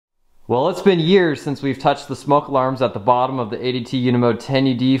Well, it's been years since we've touched the smoke alarms at the bottom of the ADT Unimode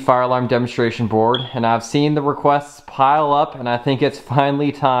 10UD fire alarm demonstration board, and I've seen the requests pile up, and I think it's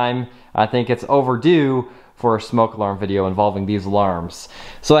finally time, I think it's overdue for a smoke alarm video involving these alarms.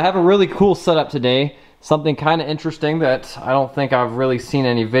 So I have a really cool setup today, something kind of interesting that I don't think I've really seen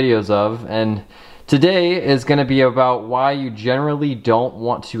any videos of, and today is going to be about why you generally don't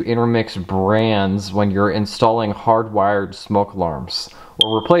want to intermix brands when you're installing hardwired smoke alarms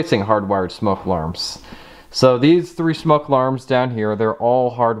or replacing hardwired smoke alarms. So these three smoke alarms down here, they're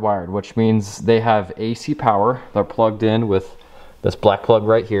all hardwired, which means they have AC power. They're plugged in with this black plug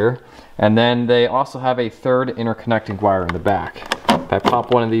right here, and then they also have a third interconnecting wire in the back. If I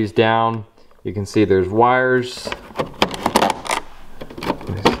pop one of these down, you can see there's wires.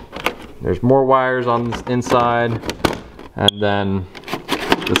 There's more wires on this inside, and then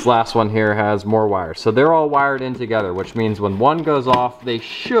this last one here has more wires. So they're all wired in together, which means when one goes off, they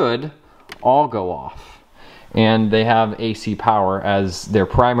should all go off. And they have AC power as their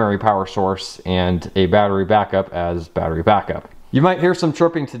primary power source and a battery backup as battery backup. You might hear some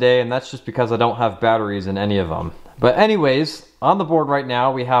chirping today, and that's just because I don't have batteries in any of them. But anyways, on the board right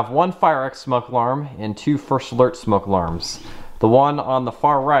now, we have one FireX smoke alarm and two First Alert smoke alarms. The one on the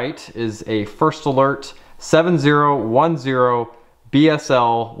far right is a First Alert 7010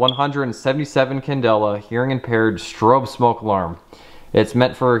 BSL 177 candela hearing impaired strobe smoke alarm. It's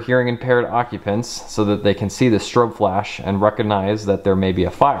meant for hearing impaired occupants so that they can see the strobe flash and recognize that there may be a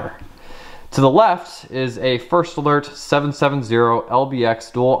fire. To the left is a First Alert 770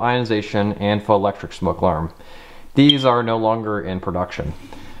 LBX dual ionization and photoelectric smoke alarm. These are no longer in production.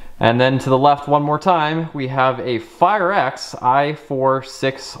 And then to the left one more time, we have a FireX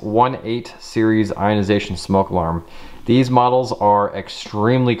i4618 series ionization smoke alarm. These models are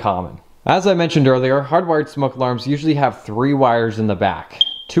extremely common. As I mentioned earlier, hardwired smoke alarms usually have three wires in the back.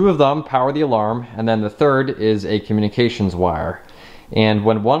 Two of them power the alarm, and then the third is a communications wire. And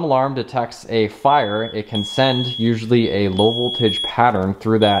when one alarm detects a fire, it can send usually a low voltage pattern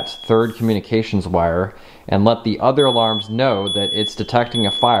through that third communications wire and let the other alarms know that it's detecting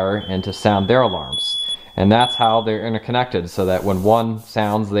a fire and to sound their alarms. And that's how they're interconnected, so that when one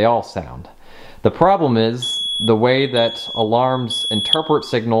sounds, they all sound. The problem is the way that alarms interpret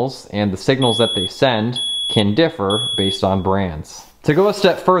signals and the signals that they send can differ based on brands. To go a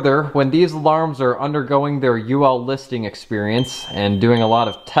step further, when these alarms are undergoing their UL listing experience and doing a lot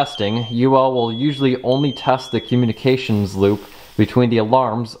of testing, UL will usually only test the communications loop between the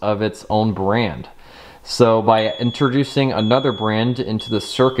alarms of its own brand. So by introducing another brand into the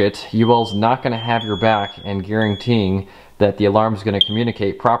circuit, UL's not going to have your back and guaranteeing that the alarm is going to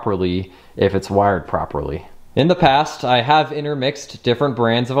communicate properly if it's wired properly. In the past, I have intermixed different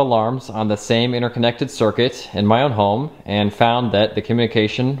brands of alarms on the same interconnected circuit in my own home and found that the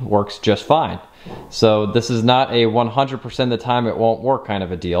communication works just fine. So this is not a 100% of the time it won't work kind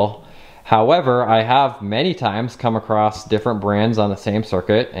of a deal. However, I have many times come across different brands on the same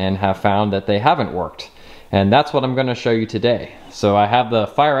circuit and have found that they haven't worked. And that's what I'm going to show you today. So I have the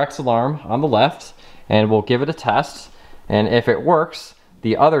FireX alarm on the left, and we'll give it a test. And if it works,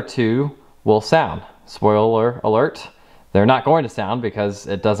 the other two will sound. Spoiler alert, they're not going to sound because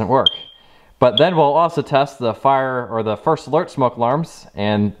it doesn't work. But then we'll also test the First Alert smoke alarms,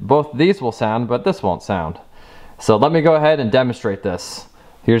 and both these will sound, but this won't sound. So let me go ahead and demonstrate this.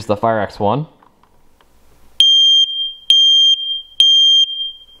 Here's the FireX one.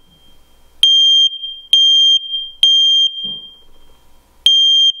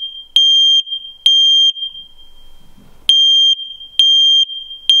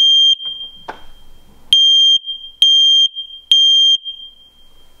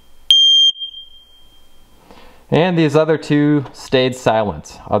 And these other two stayed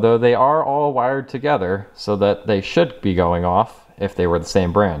silent, although they are all wired together so that they should be going off if they were the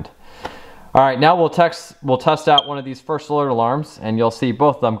same brand. All right, now we'll test out one of these First Alert alarms, and you'll see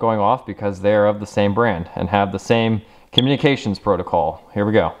both of them going off because they're of the same brand and have the same communications protocol. Here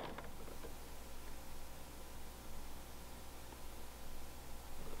we go.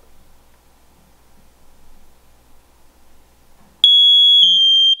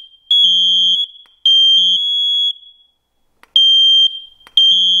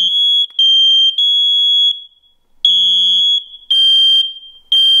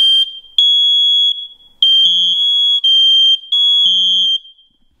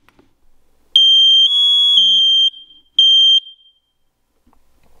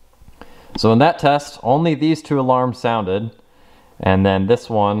 So in that test, only these two alarms sounded, and then this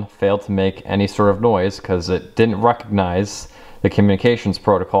one failed to make any sort of noise because it didn't recognize the communications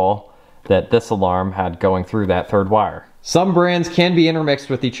protocol that this alarm had going through that third wire. Some brands can be intermixed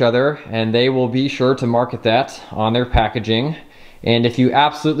with each other, and they will be sure to market that on their packaging. And if you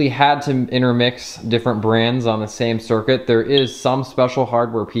absolutely had to intermix different brands on the same circuit, there is some special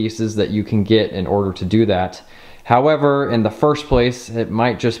hardware pieces that you can get in order to do that. However, in the first place, it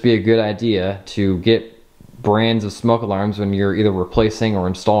might just be a good idea to get brands of smoke alarms when you're either replacing or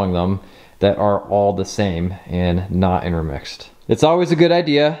installing them that are all the same and not intermixed. It's always a good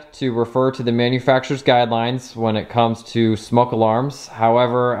idea to refer to the manufacturer's guidelines when it comes to smoke alarms.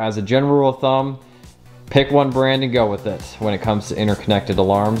 However, as a general rule of thumb, pick one brand and go with it when it comes to interconnected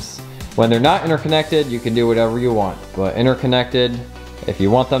alarms. When they're not interconnected, you can do whatever you want, but interconnected, if you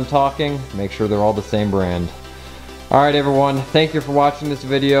want them talking, make sure they're all the same brand. Alright everyone, thank you for watching this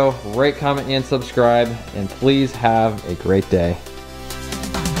video. Rate, comment, and subscribe, and please have a great day.